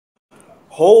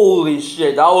Holy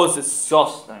shit, that was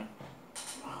disgusting.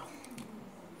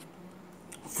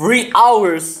 3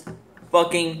 hours.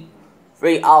 Fucking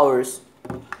 3 hours.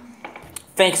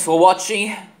 Thanks for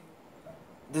watching.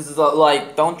 This is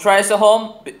like, don't try this at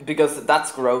home because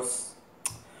that's gross.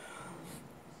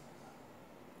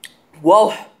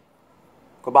 Well,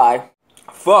 goodbye.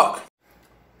 Fuck.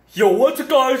 Yo, what's up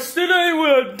guys? Today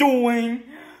we're doing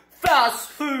fast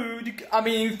food.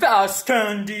 Fast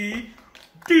candy.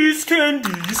 These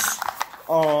candies.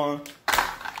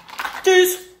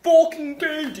 These fucking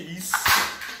candies.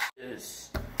 Yes.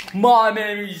 My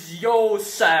name is Yo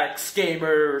Sax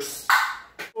Gamers.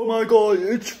 Oh my god,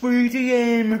 it's free to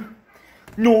game.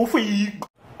 No fee.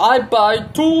 I buy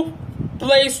 2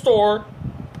 Play Store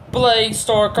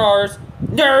cards.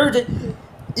 Nerd.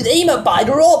 It ain't a buy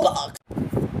the Roblox.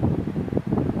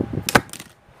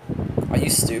 Are you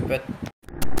stupid?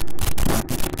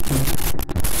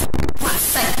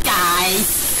 What's up,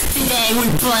 guys? Today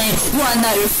we're playing one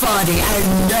other funny.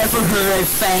 I've never heard a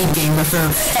fan game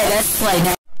before. Hey, let's play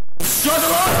now. Shut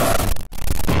up!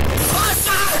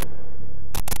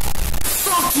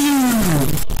 Fuck you!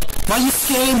 Why you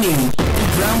scaring me?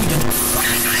 You're grounded.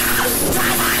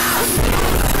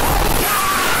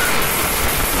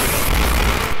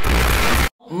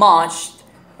 Marched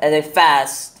at a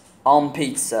fast on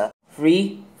pizza.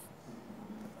 3,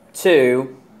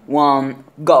 2, 1,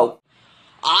 go.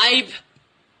 I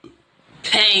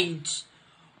paint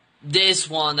this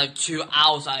one of 2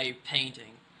 hours I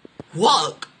painting.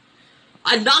 Look!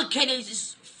 I'm not kidding, this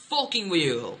is fucking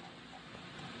real.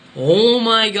 Oh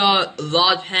my god, a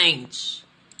lot of paint.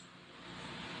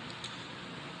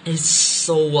 It's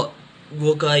so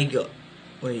look like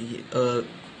wait, look!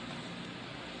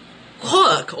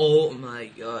 Oh my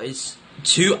god, it's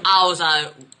 2 hours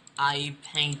I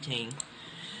painting.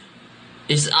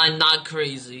 I'm not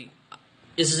crazy.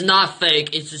 It's not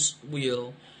fake, it's just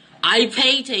real. I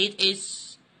painted,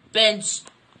 it's been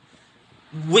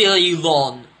really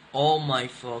long. Oh my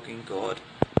fucking god.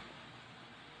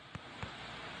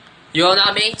 You know what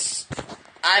I mean?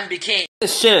 I'm became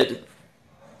This shit.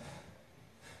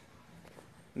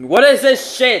 What is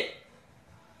this shit?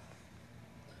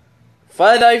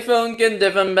 Badai funken,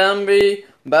 different Bambi,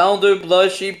 Bandu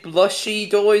blushy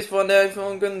toys van de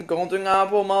funken, golden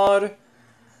apple mod.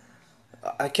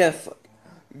 I can't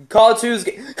cartoons.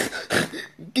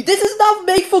 This is not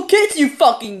made for kids, you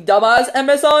fucking dumbass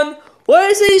Amazon. Where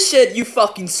is this shit, you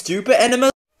fucking stupid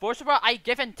animal? First of all, I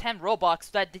given 10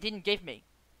 Robux that they didn't give me.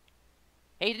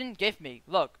 He didn't give me.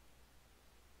 Look.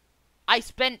 I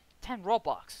spent 10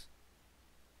 Robux.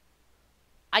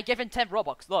 I gave him 10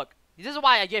 Robux. Look. This is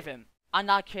why I give him. I'm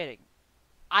not kidding.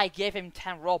 I gave him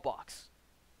 10 Robux.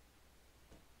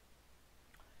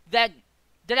 Then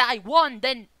I won,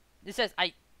 then it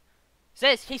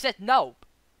says he said no.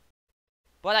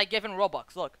 But I gave him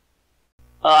Robux, look.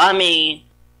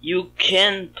 You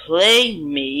can play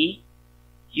me.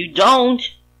 You don't.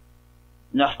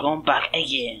 Not going back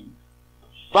again.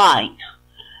 Fine.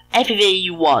 Every day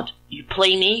you want. You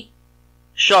play me?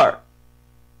 Sure.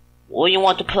 What do you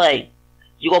want to play?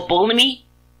 You gonna bully me?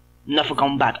 Never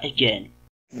come back again.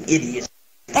 Idiot.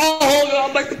 Oh,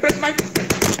 I'm back to press my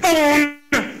phone.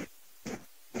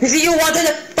 Is it you wanted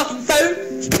a fucking phone?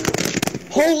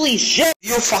 Holy shit!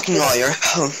 You fucking liar.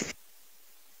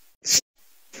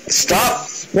 Stop!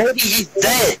 Holy, he's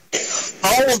dead!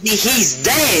 Holy, he's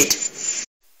dead!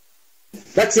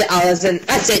 That's it, Allison.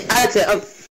 That's it.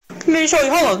 Let me show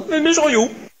you. Hold on. Let me show you.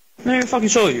 Let me fucking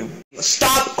show you.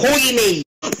 Stop calling me!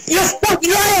 You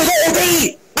fucking liar,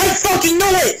 Holy! I fucking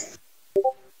know it!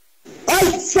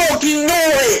 I fucking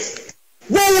know it!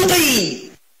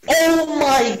 Holy! Oh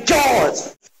my god!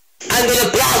 I'm gonna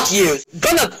block you!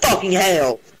 Gonna fucking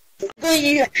hell! Go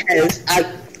in your house,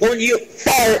 when you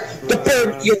fire the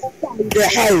bird, you fire the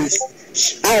house!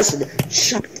 Allison,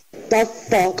 shut the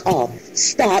fuck up!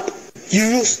 Stop!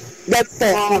 Use the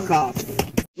fuck up!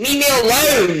 Leave me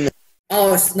alone!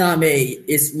 Oh, it's not me.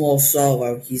 It's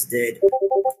Marcello. He's dead.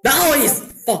 No,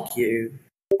 fuck you.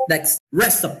 Next,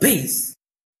 rest in peace.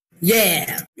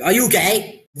 Yeah. Are you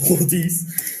gay? Oh,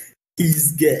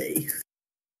 he's gay.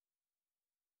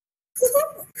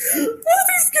 Oh,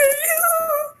 he's gay.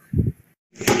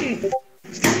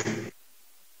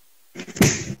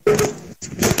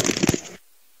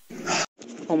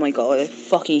 Oh my god, I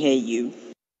fucking hate you.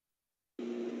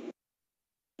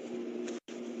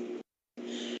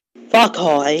 Fuck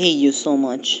off, I hate you so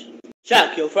much.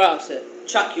 Check your closet.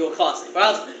 Check your closet.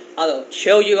 I'll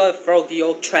show you how to throw the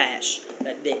old trash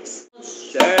like this.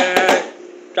 Check.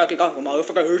 Check your closet,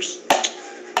 motherfuckers.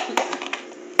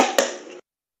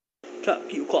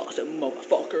 Check your closet,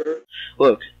 motherfucker.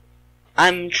 Look,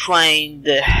 I'm trying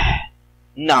to...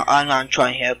 No, I'm not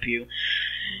trying to help you.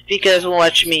 Because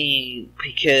watch me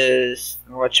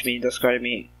describe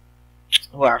me.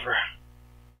 Whatever.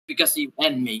 Because you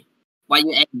end me. Why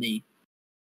you end me?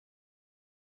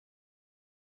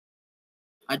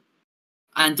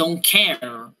 I don't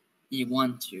care you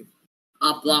want to.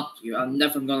 I'll block you. I'm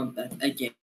never gonna bet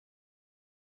again.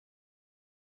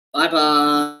 Bye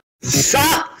bye.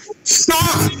 Stop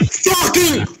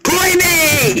fucking calling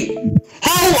me!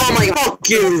 Oh my god, fuck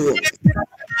you!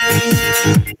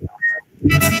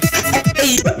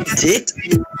 Hey, tit.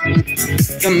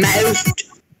 Your mouth.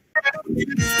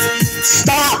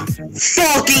 Stop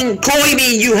fucking calling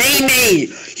me! You hate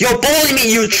me! You're bullying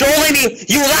me! You're trolling me!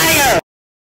 You liar!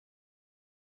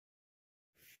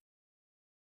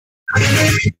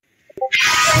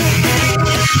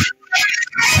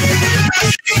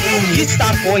 You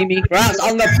stop calling me crap!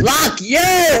 I'm gonna block you!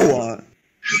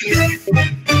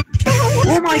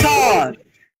 Oh my god!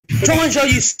 Don't show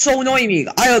you so annoying me!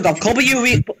 I got couple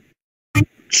you.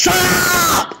 Shut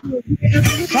up!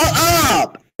 Shut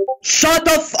up! Shut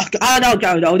the fuck!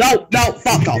 No,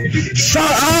 fuck off!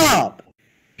 Shut up!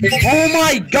 Oh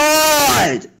my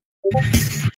god!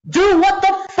 Dude, what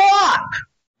the fuck?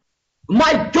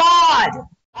 My god!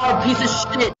 Oh, piece of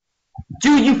shit!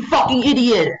 Dude, you fucking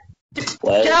idiot!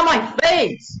 What? Get out of my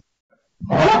face!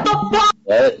 What the fuck?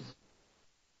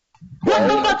 What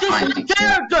the fuck is this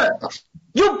character?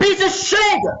 You piece of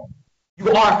shit!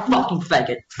 You are a fucking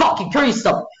faggot. Fucking kill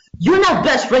yourself. You're not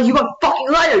best friend, you're a fucking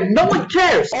liar. No one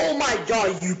cares. Oh my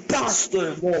god, you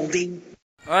bastard, Waldy.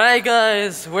 Alright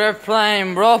guys, we're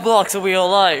playing Roblox in real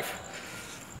life.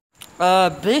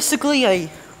 Basically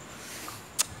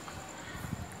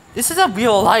this is a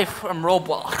real life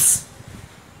Roblox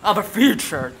of a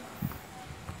future.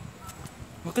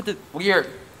 Look at the weird.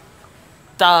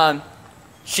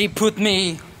 She put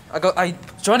me. I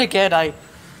joined again.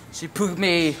 She put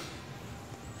me.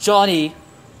 Johnny.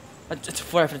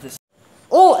 Whatever this.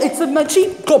 Oh, it's a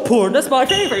Machiko porn. That's my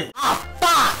favorite. Ah,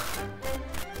 fuck!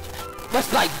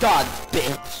 What's my god,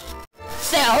 bitch?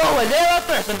 Say hello and there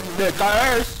person,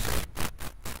 niggers!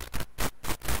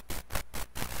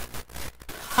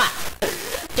 Ha!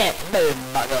 Get moved,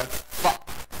 motherfucker!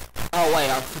 Oh wait,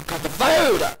 I forgot the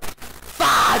food!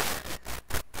 Fuck!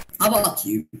 How about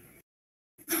you?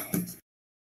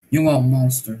 You are a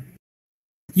monster.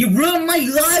 You ruined my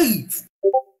life!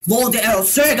 Lord L.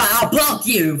 Sega, I'll block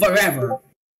you forever!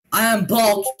 I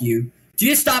unblock you. Do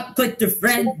you stop click the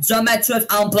friend? Jump at truth,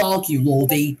 I'll block you,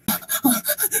 Lordy.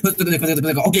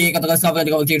 Okay, gotta stop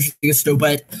getting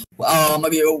stupid.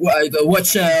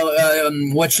 Watch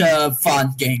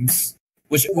fun games.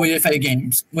 Which your favorite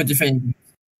games? What's your favorite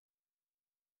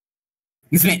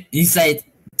games? He said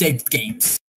dick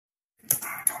games.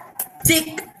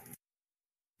 Dick.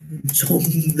 John,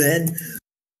 man.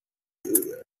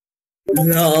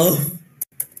 No.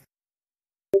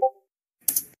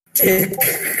 Dick.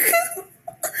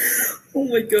 Oh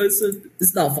my god,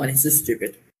 it's not funny, it's just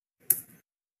stupid.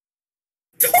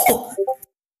 Oh!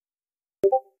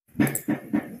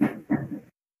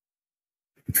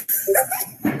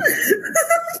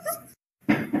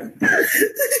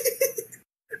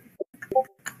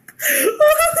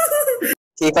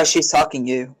 Tifa, she's talking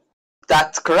you.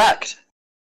 That's correct.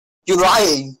 You're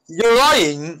lying. You're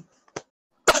lying.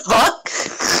 The fuck?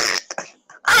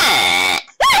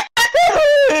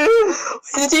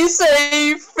 What did you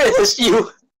say? Finish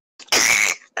you.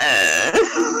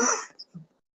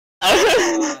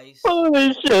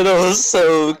 Holy shit, I was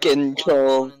so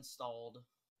controlled.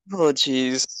 Oh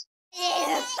jeez.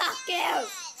 Yeah, fuck you!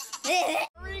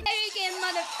 Freaking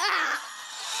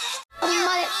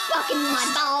motherfucking my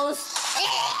balls!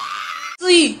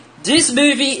 See, this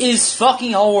movie is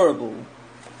fucking horrible.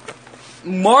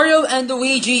 Mario and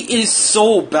Luigi is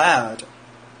so bad.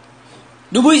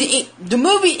 The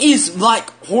movie is like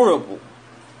horrible.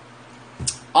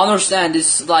 Understand,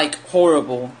 it's like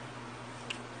horrible.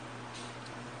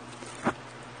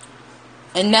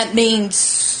 And that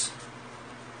means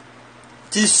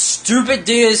this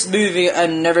stupidest movie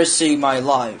I've never seen in my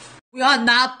life. We are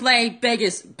not playing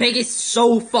Piggies. Piggies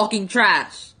so fucking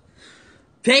trash.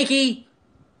 Piggy,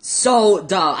 so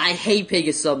dumb. I hate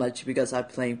Piggies so much because I'm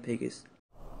playing Piggies.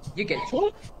 You get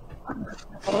trolled?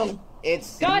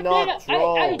 It's God not damn it!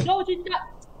 troll. I told you not.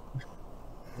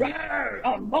 Rawr,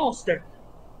 a monster.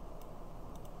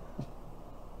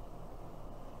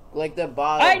 Like the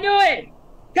bottom. I knew it.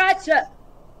 Gotcha.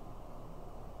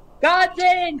 God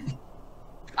dang.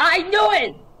 I knew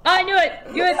it. I knew it.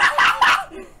 You.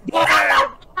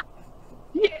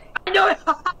 Yeah, I knew it.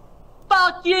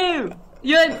 Fuck you.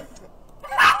 You.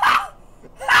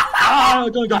 I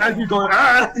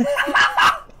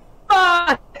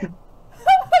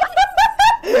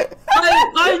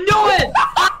knew it! I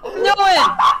knew it!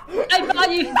 I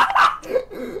thought you...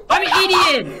 I'm an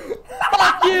idiot!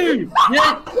 Fuck you!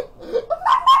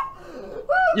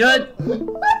 Yet...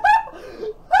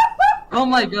 Oh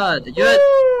my god, yet...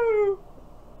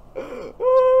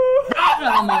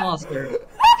 I'm a monster.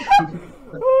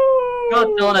 God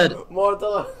darn it.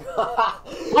 Mortal.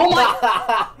 Oh my...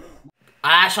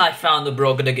 Actually, I found the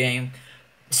broke of the game.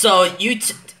 So, you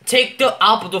take the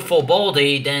apple for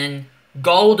Baldy, then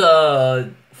go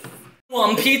the...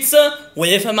 One pizza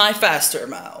with my faster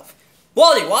mouth.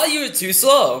 Wally, why are you too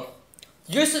slow?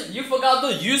 You forgot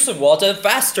to use the water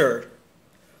faster.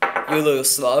 You little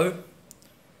slow.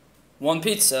 One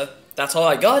pizza, that's all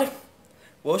I got.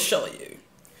 We'll show you.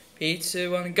 3,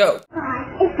 2, 1, go. It's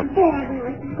Bambi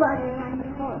with butter on the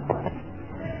whole place.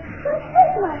 Who's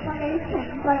this motherfucker? He's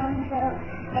putting butter on his little...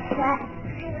 What's that?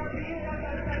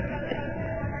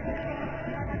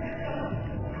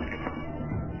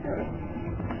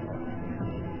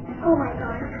 Oh my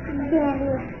god, Bambi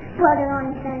with butter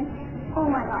on his head. Oh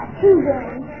my god, two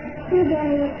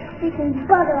Bambi with freaking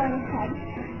butter on his head.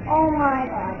 Oh my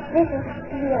god, this is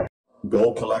real.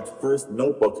 Go collect first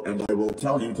notebook and I will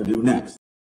tell you to do next.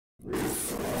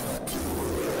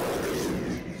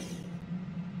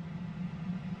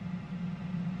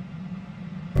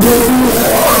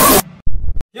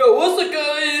 Yo, what's up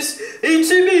guys? It's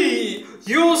me,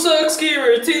 your sex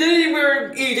gamer. Today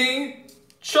we're eating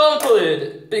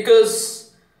chocolate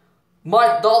because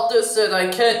my doctor said I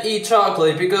can't eat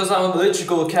chocolate because I'm allergic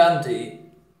to candy.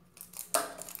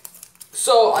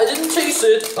 So I didn't taste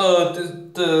it,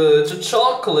 the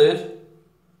chocolate.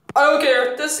 I don't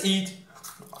care, let's eat.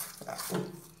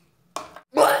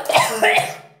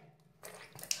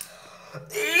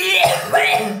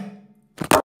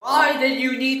 Why did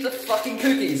you need the fucking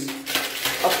cookies?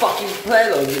 A fucking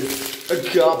Pladoh is a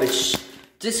garbage.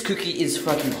 This cookie is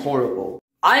fucking horrible.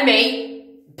 I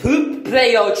made poop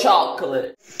Pladoh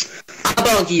chocolate. I'm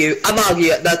bugging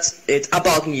you, that's it, I'm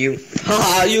bugging you.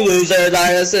 Haha, you loser,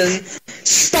 Dyson.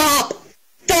 Stop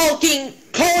fucking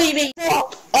calling me.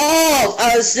 Fuck off,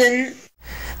 Dyson.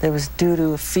 There was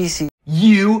DooDoo feces.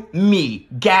 You, me,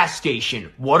 gas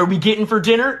station. What are we getting for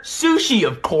dinner? Sushi,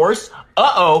 of course.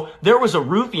 Uh-oh, there was a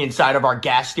roofie inside of our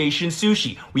gas station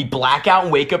sushi. We black out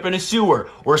and wake up in a sewer.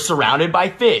 We're surrounded by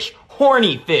fish.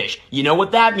 Horny fish. You know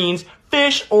what that means?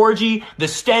 Fish orgy. The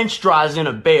stench draws in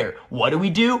a bear. What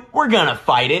do? We're gonna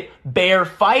fight it. Bear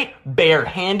fight.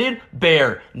 Bare-handed.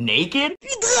 Bear naked.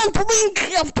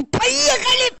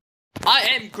 I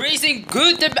am creating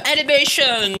good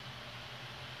animation.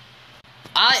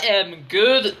 I am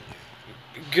good.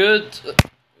 Shut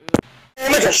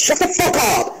the fuck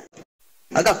up!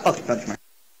 I got fucking punch man.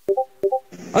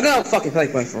 I got fucking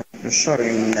punch man for sorry,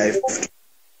 you knife.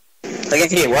 I can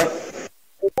hear what?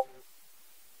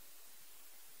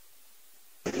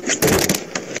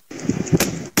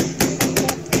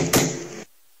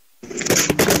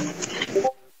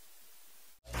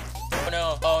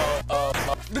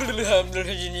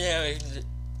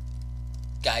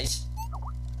 Guys.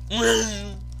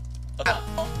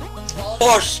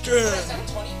 Boston!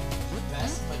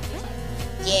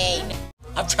 Yay.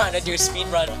 I'm trying to do a speed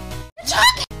run.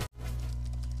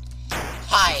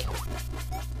 Hi.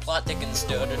 Plot thickens.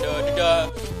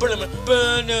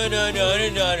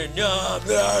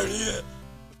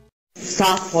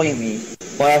 Stop calling me,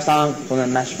 or else I'm gonna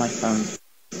mash my phone.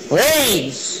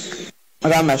 Please! I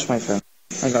gotta mash my phone.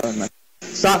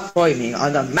 Stop calling me,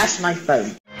 I'm gonna mash my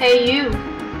phone. Hey you.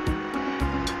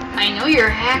 I know you're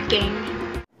hacking.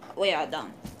 We are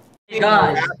done. Hey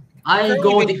guys, I'm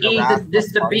going to eat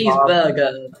this Mr. Beast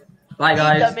burger. Bye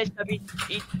guys.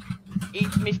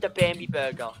 Eat Mr. Bambi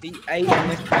burger. He ate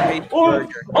Mr. Beast burger.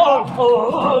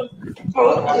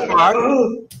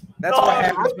 That's what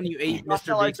happens when you eat Mr.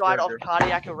 Marcello Beast died burger. of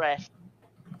cardiac arrest.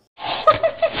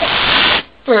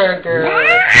 Burger.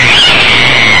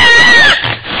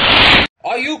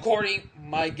 Are you recording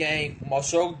my game,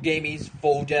 Marcello Gaming's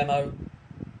full demo?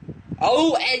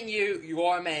 Oh, and you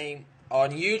are main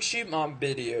on YouTube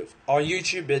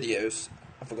YouTube videos.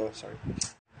 I forgot, sorry.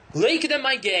 Link in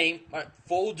my game, my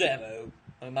full demo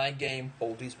of my game,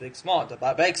 Baldi Speaks Mod, the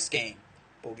Banzack game.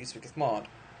 Baldi Speaks Mod.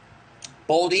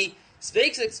 Baldi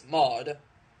Speaks Mod.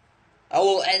 I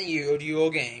will end you of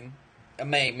your game. I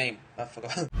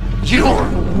forgot. You're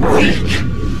weak!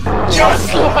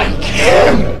 Just like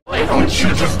him! Why don't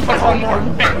you just put on more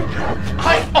vinegar?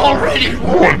 I already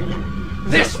won!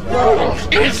 This world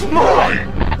is mine!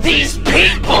 These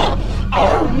people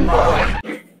are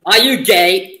mine! Are you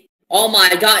gay? Oh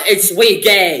my god, it's we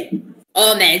gay!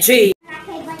 Oh man, gee.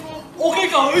 Okay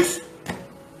guys,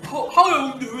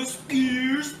 hello newest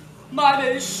viewers, my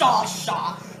name is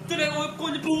Sasha. Today we're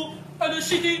going to pull and a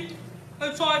city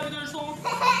and try for their song.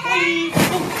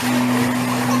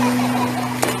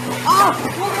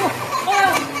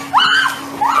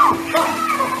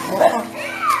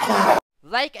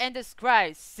 Like and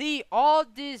subscribe. See all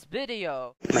this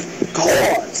video. My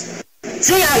God!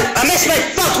 See, I messed my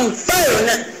fucking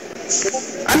phone!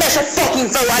 I messed my fucking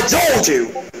phone, I told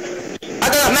you! I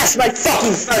gotta mess my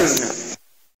fucking phone!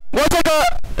 What's up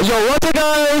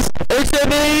guys? It's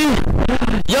me,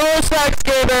 your sex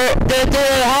gamer, that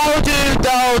did how to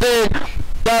download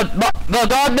the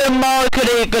goddamn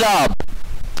marketing club.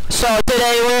 So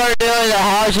today we're doing the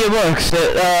how it works.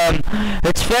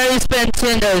 It's very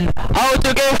expensive and how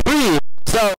to get free.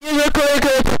 So you click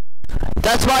it.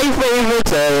 That's my favorite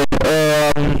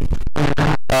thing.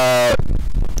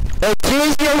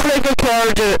 Choose your favorite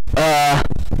character.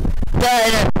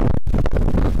 Then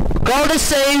go to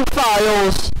save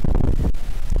files.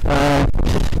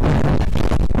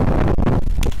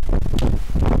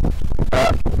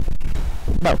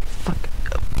 No, fuck.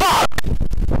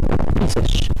 Piece of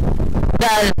shit.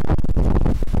 Then,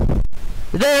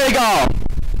 there you go.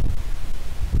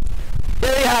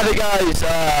 There you have it, guys.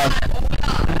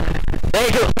 There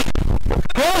you go.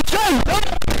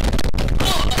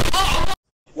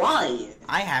 Why?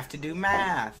 I have to do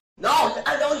math. No,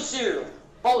 I don't shoot.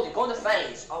 Baldy, go in the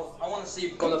face. Oh, I want to see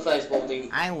you go in the face, Baldy.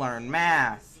 I learned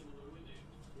math.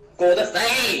 Go to the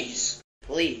face!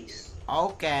 Please.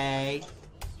 Okay.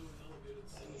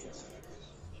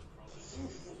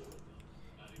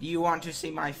 Do you want to see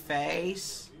my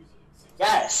face?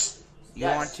 Yes! You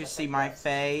want to see my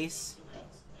face?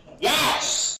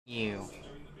 Yes! You.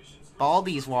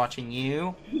 Baldy's watching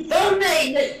you. Don't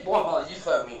make it! Boy, you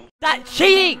throw me. That's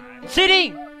cheating!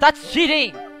 Cheating! That's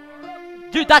cheating!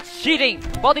 Dude, that's cheating!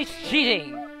 Baldi's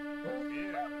cheating!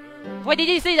 Wait, did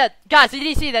you see that? Guys, did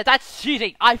you see that? That's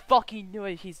cheating! I fucking knew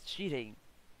it, he's cheating.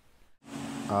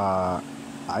 I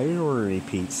didn't order any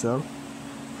pizza.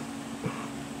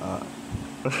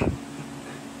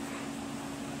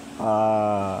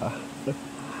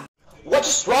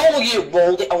 What's wrong with you,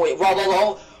 Baldy? Oh wait,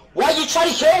 Rollo. Why are you trying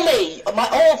to kill me? My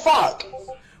own fuck!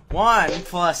 1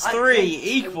 plus 3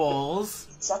 equals...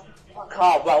 Shut the fuck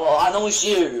up, Rollo. I know it's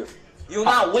you. You're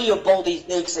not real, Baldy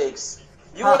Six.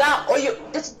 You're not, or you,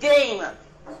 this game.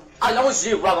 I know it's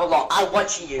you, Rollo. I'm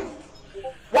watching you.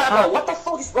 What the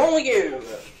fuck is wrong with you?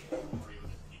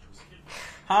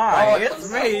 Hi, it's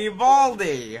me,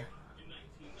 Baldy.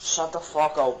 Shut the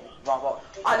fuck up, Rollo.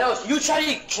 I know it's you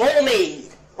trying to troll me.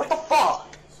 What the fuck?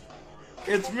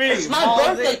 It's me, It's my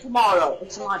birthday tomorrow.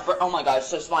 It's my birthday. Oh my god,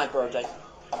 so it's my birthday.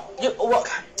 You, what?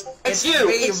 It's you.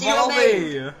 Me, It's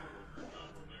Baldy.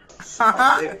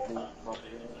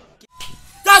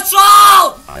 That's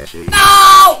all!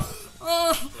 No!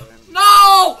 No!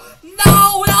 No!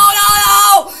 No!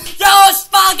 No! Just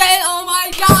fucking! Oh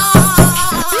my god!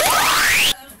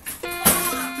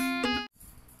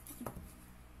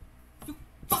 You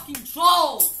fucking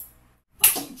troll!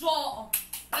 Fucking troll!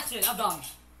 That's it. I'm done.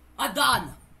 I'm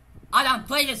done. I don't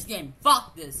play this game.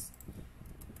 Fuck this.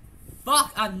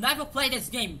 Fuck. I'll never play this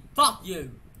game. Fuck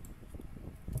you.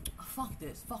 Fuck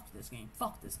this. Fuck this game.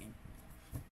 Fuck this game.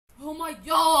 Oh my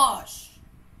gosh!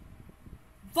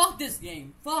 Fuck this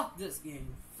game! Fuck this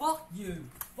game! Fuck you!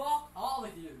 Fuck all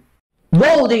of you!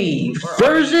 Baldi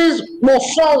versus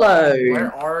Marcello.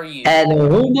 Where are you? And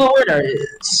who the winner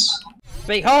is?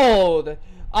 Behold,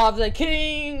 of the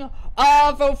king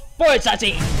of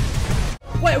Voicelines.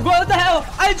 Wait, what the hell?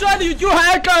 I tried you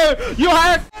hacker! You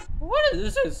hack! What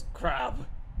is this crap?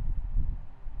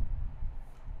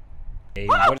 Hey,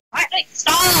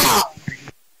 Stop!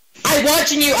 I'm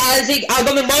watching you, Isaac. I'm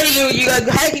gonna murder you.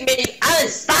 You're hacking me. Alan,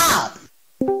 stop!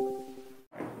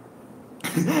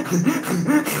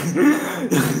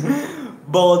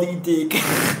 Baldy dick.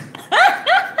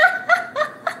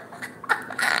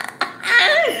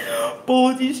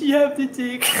 Baldy, she have the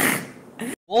dick.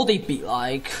 Baldy be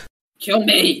like. Kill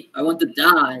me! I want to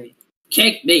die.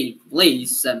 Kick me,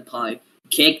 please, senpai.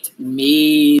 Kicked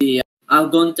me. I'm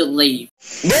going to leave.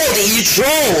 Baldy, you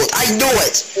trolled. I know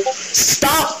it.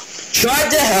 Stop trying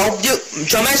to help you.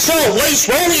 My soul, what is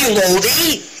wrong with you,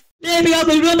 Baldy?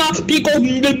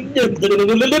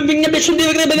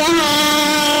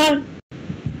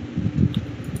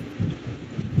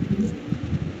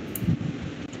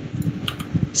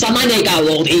 Suck my dick out,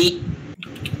 Baldi.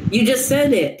 You just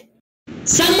said it.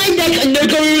 Suck my dick,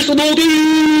 niggas,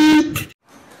 Baldi.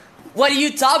 What are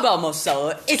you talking about,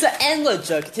 Marcello? It's an English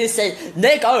joke to say,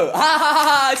 nigga, ha ha ha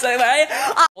ha, say, right?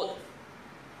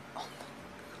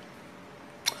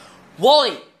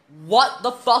 Wally, what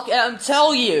the fuck am I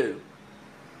tell you?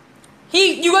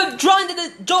 You were trying to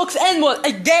the jokes N-word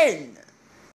again!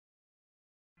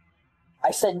 I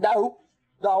said no,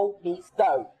 no means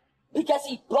no. Because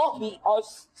he blocked me on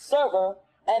server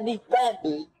and he banned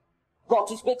me.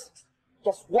 Roxy speaks.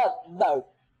 Guess what? No.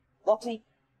 Roxy.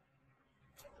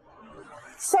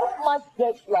 Suck my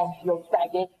dick, you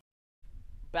faggot.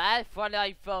 Bad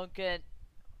Fortnite Funkin.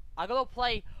 I'm gonna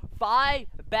play 5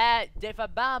 bad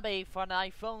different Bambi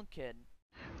Fortnite Funkin.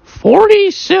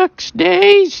 46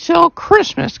 days till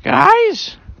Christmas,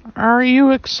 guys. Are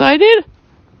you excited?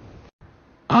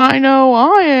 I know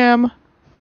I am.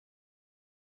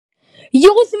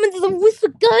 Yo, what's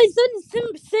up, guys? I'm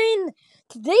Simpson.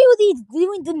 Today we're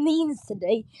doing the memes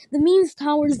today. The memes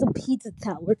tower is the pizza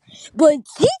tower. But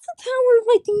pizza tower is,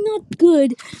 I think, not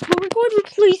good. But we're going to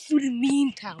replace it with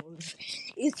meme towers.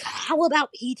 How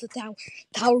about pizza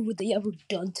tower would they ever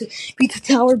done to pizza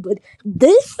tower? But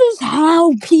this is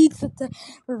how pizza tower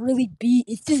really be.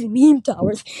 It's just meme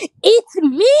towers. It's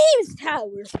memes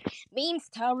towers. Memes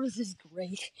towers is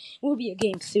great. Will be a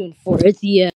game soon for it,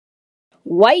 yeah.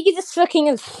 Why are you just fucking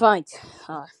in fight?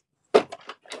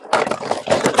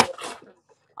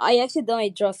 I accidentally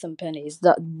dropped some pennies.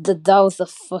 That was a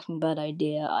fucking bad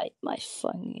idea. I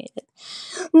fucking it.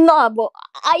 Nah, but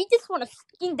I just wanna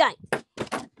fucking die.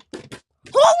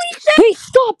 Holy shit! Hey,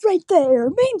 stop right there!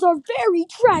 Memes are very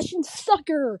trash and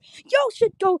sucker. You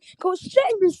should go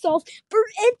set yourself for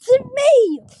into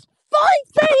memes.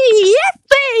 Fine, yes,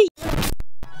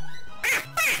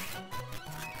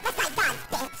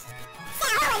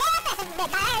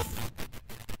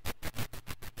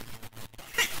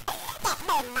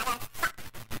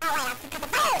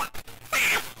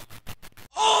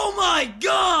 Oh my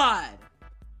god!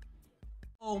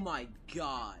 Oh my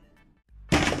god.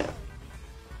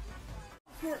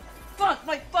 Fuck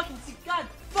my fucking god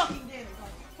fucking damn it,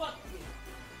 fuck you.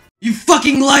 You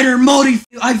fucking lighter Modi,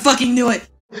 I fucking knew it.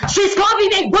 She's copying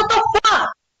me! What the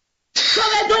fuck?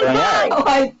 Oh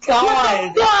my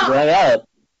god! Shut up.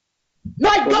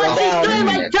 My god, she's doing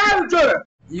my character!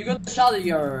 You gonna shout at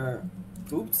your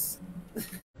boobs?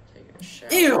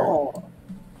 Ew!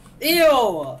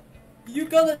 Ew! You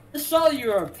gonna shout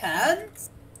your pants?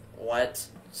 What?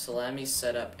 So let me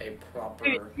set up a proper...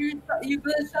 You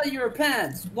gonna shout your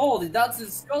pants? Lord, that's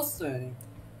disgusting.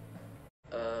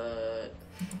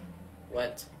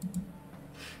 What?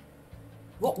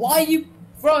 Why are you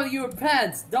throwing your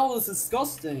pants? That was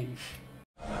disgusting.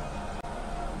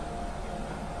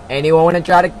 Anyone wanna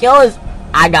try to kill us?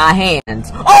 I got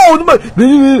hands. Oh, my!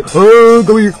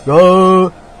 Come here.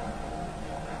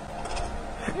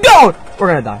 No! We're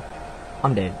gonna die.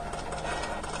 I'm dead.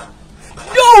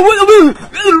 No! Wait a minute!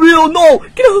 No!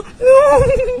 Get out! No!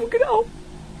 Get out!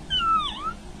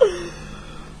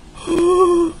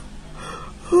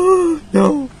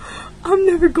 No. I'm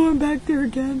never going back there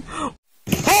again.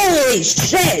 Holy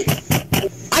shit!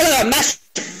 I gotta mash.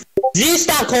 Did you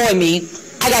stop calling me?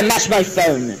 I gotta mash my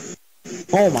phone.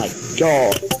 Oh my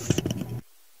god.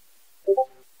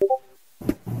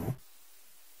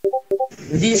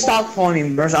 Did you stop calling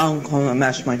me, bros? I'm gonna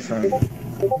mash my phone.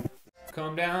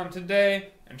 Come down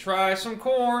today and try some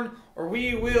corn, or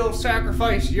we will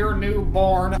sacrifice your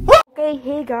newborn. Okay,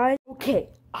 hey guys. Okay,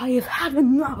 I have had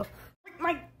enough.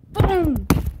 My phone.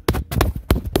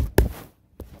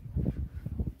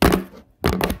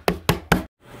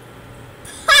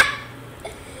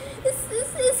 This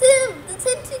is him, the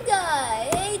Tintin guy.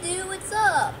 Hey, dude, what's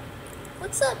up?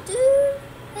 What's up, dude?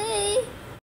 Hey.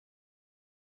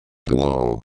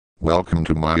 Hello. Welcome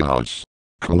to my house.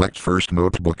 Collect first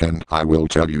notebook and I will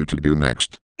tell you to do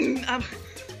next. I'm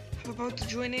about to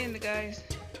join in, guys.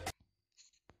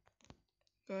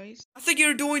 I think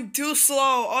you're doing too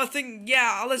slow. I think,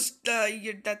 yeah, let's,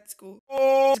 that's cool.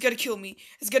 Oh, it's gonna kill me.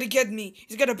 It's gonna get me.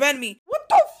 It's gonna ban me. What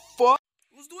the fuck?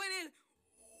 Who's doing it?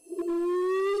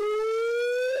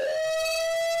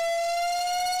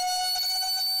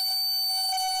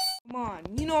 Come on,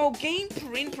 you know, game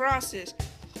print process.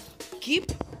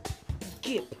 Skip.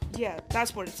 Yeah,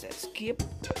 that's what it says. Skip.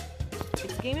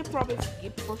 It's game in progress.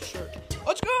 Skip for sure.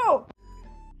 Let's go.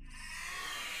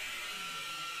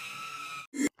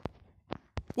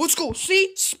 Let's go.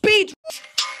 See? Speed.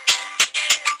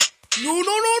 No.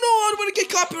 I don't want to get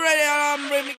copyrighted.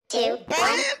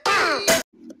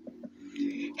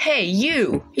 Hey,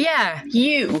 you. Yeah,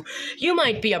 you. You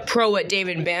might be a pro at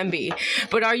David Bambi,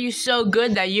 but are you so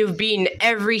good that you've beaten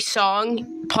every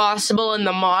song possible in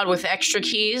the mod with extra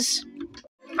keys?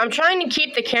 I'm trying to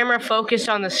keep the camera focused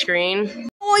on the screen.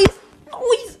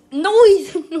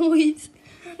 Noise.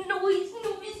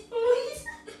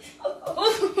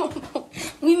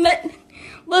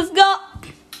 Let's go!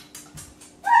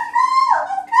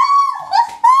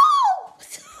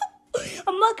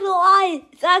 I'm not gonna lie,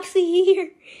 it's actually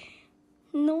here.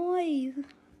 Noise.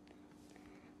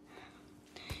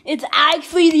 It's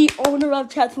actually the owner of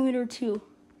Tatooine 2.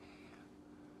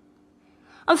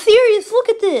 I'm serious, look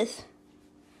at this.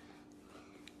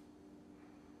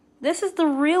 This is the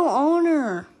real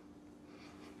owner.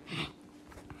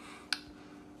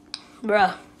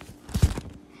 Bruh.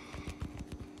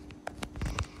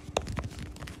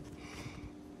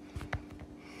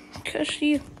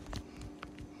 Cause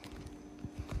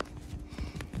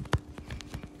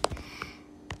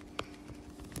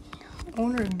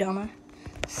owner dumber.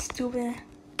 Stupid.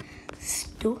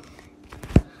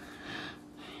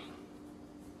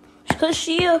 Cause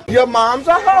your mom's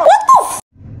a hoe. What the f?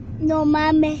 No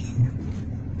mames.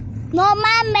 No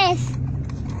mames.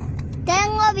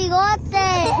 Tengo bigote.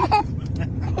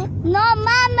 No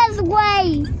mames,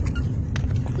 güey.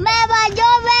 Me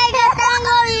valió verga,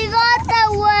 tengo bigote,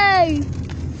 güey.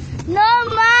 No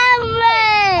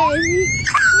mames.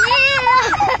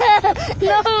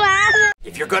 No mames.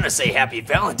 If you're gonna say Happy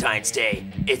Valentine's Day,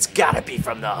 it's gotta be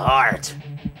from the heart.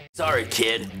 Sorry,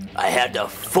 kid. I had to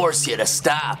force you to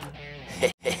stop.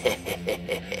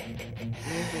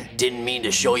 Didn't mean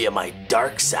to show you my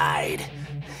dark side.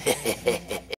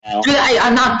 Dude,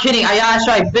 I'm not kidding.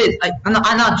 I bit.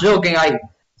 I'm not joking. I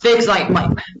fixed like my.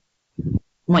 Oh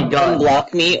my god.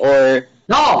 Unblock me or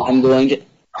no. I'm going to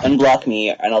unblock me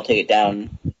and I'll take it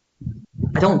down.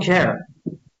 I don't care.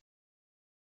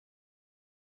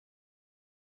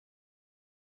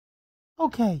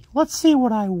 Okay, let's see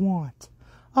what I want.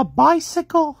 A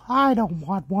bicycle? I don't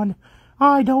want one.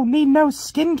 I don't need no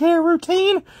skincare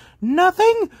routine.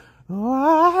 Nothing.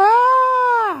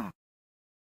 Ah!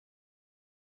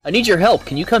 I need your help.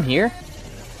 Can you come here?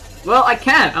 Well, I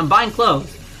can't. I'm buying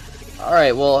clothes.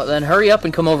 Alright, well, then hurry up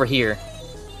and come over here.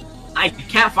 I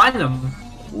can't find them.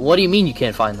 What do you mean you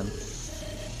can't find them?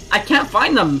 I can't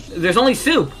find them. There's only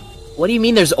soup. What do you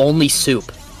mean there's only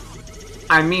soup?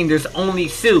 I mean there's only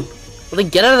soup. Well, then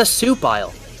get out of the soup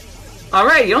aisle.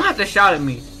 Alright, you don't have to shout at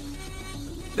me.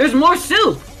 There's more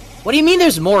soup! What do you mean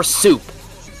there's more soup?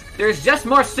 There's just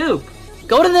more soup.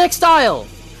 Go to the next aisle.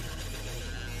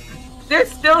 There's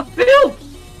still soup!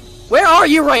 Where are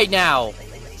you right now?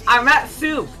 I'm at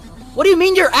soup. What do you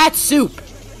mean you're at soup?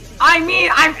 I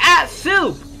mean I'm at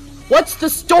soup! What's the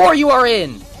store you are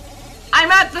in?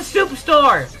 I'm at the soup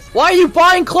store! Why are you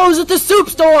buying clothes at the soup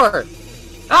store?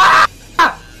 Ah!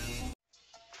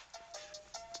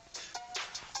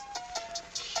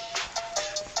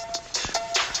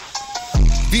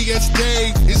 VS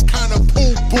Dave is kinda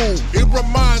poo-poo. It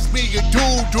reminds me of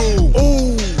DooDoo.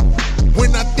 Ooh,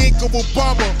 when I think of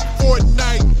Obama,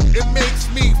 Fortnite, it makes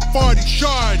me farty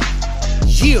shard.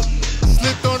 Yeah,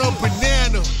 slipped on a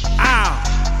banana.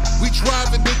 Ow, we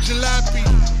driving the jalopy.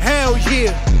 Hell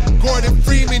yeah, Gordon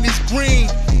Freeman is green.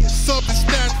 Something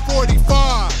snatch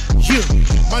 45. Yeah,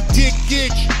 my dick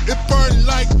itch, it burn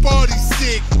like body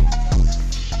sick.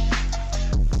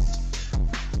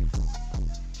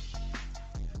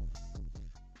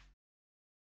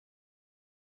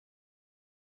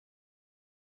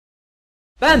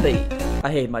 Bambi,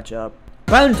 I hate my job.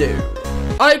 Bandu,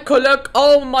 I collect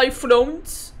all my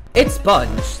phones.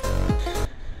 Expunged.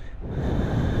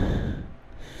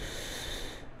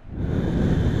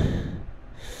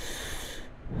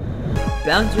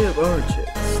 Bandu Orchard.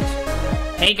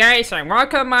 Hey guys, I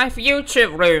welcome my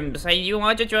YouTube rooms. Hey, you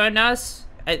want to join us?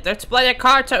 Let's play a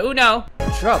carta Uno.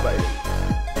 Strawberry.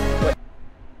 Wait.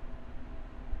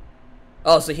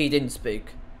 Oh, so he didn't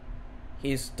speak.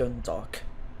 He's done talk.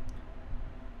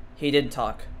 He didn't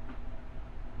talk.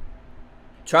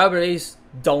 Strawberries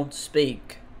don't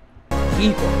speak.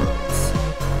 Keyboards.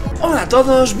 Hola a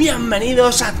todos,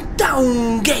 bienvenidos a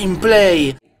Down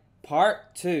Gameplay.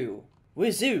 Part 2.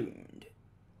 Resumed.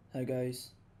 Hi guys.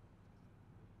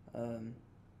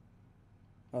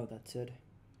 Oh, that's it.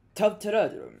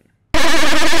 Tabtaradrum.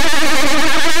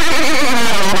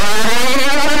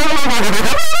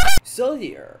 So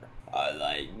here. I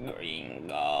like green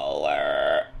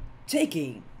color.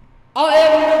 Taking. I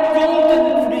am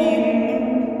golden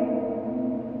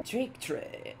dream.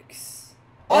 Tricks.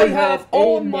 I have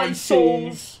all my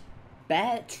souls.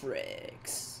 Bad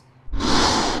tricks.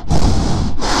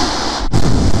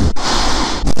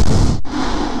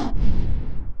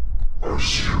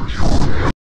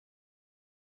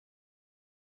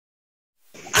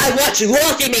 I want you.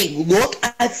 Look at me. Look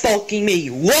at fucking me.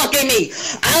 Look at me.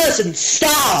 Allison,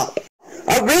 stop.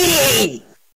 I'm reading.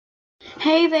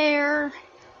 Hey there.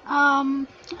 I'm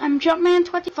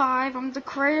Jumpman25. I'm the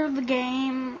creator of the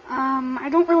game. I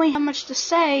don't really have much to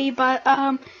say, but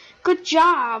good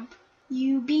job.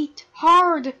 You beat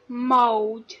hard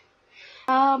mode.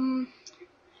 I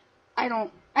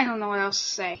don't know what else to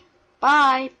say.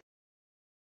 Bye.